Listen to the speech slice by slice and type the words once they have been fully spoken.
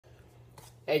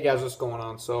Hey guys, what's going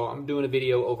on? So I'm doing a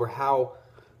video over how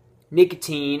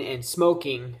nicotine and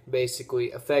smoking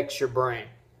basically affects your brain.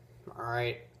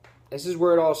 Alright, this is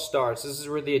where it all starts. This is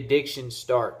where the addiction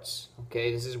starts.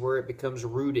 Okay, this is where it becomes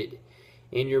rooted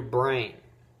in your brain.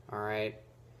 Alright,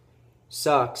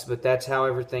 sucks, but that's how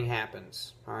everything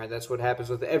happens. Alright, that's what happens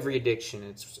with every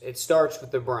addiction. It starts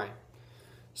with the brain.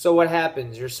 So what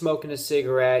happens? You're smoking a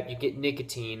cigarette, you get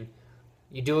nicotine.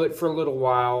 You do it for a little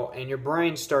while, and your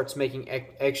brain starts making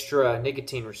extra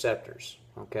nicotine receptors,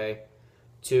 okay,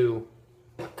 to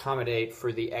accommodate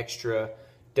for the extra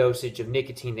dosage of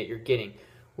nicotine that you're getting.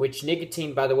 Which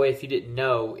nicotine, by the way, if you didn't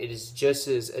know, it is just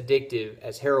as addictive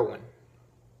as heroin.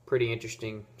 Pretty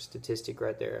interesting statistic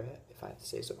right there, if I have to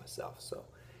say so myself. So,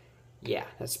 yeah,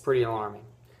 that's pretty alarming.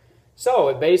 So,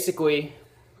 it basically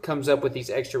comes up with these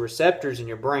extra receptors in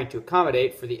your brain to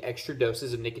accommodate for the extra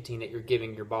doses of nicotine that you're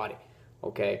giving your body.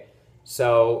 Okay,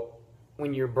 so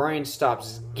when your brain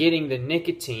stops getting the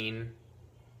nicotine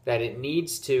that it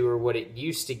needs to or what it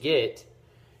used to get,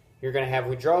 you're going to have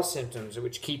withdrawal symptoms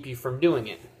which keep you from doing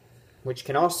it, which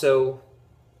can also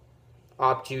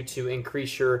opt you to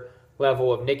increase your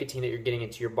level of nicotine that you're getting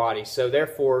into your body. So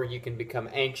therefore, you can become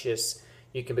anxious,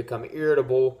 you can become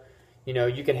irritable,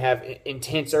 you can have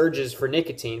intense urges for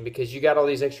nicotine because you got all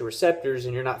these extra receptors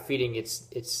and you're not feeding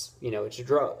its a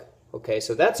drug. Okay,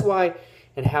 so that's why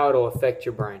and how it'll affect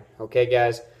your brain. Okay,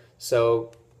 guys?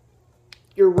 So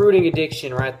you're rooting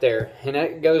addiction right there. And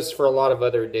that goes for a lot of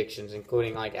other addictions,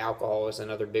 including like alcohol is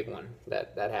another big one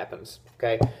that happens.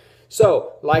 Okay?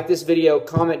 So, like this video,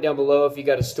 comment down below if you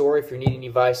got a story, if you need any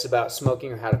advice about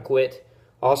smoking or how to quit.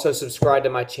 Also, subscribe to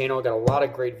my channel. I got a lot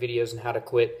of great videos on how to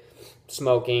quit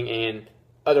smoking and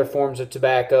other forms of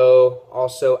tobacco,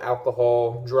 also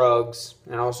alcohol, drugs,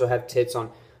 and I also have tips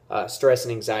on stress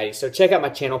and anxiety. So check out my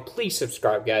channel. Please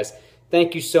subscribe, guys.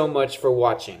 Thank you so much for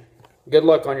watching. Good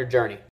luck on your journey.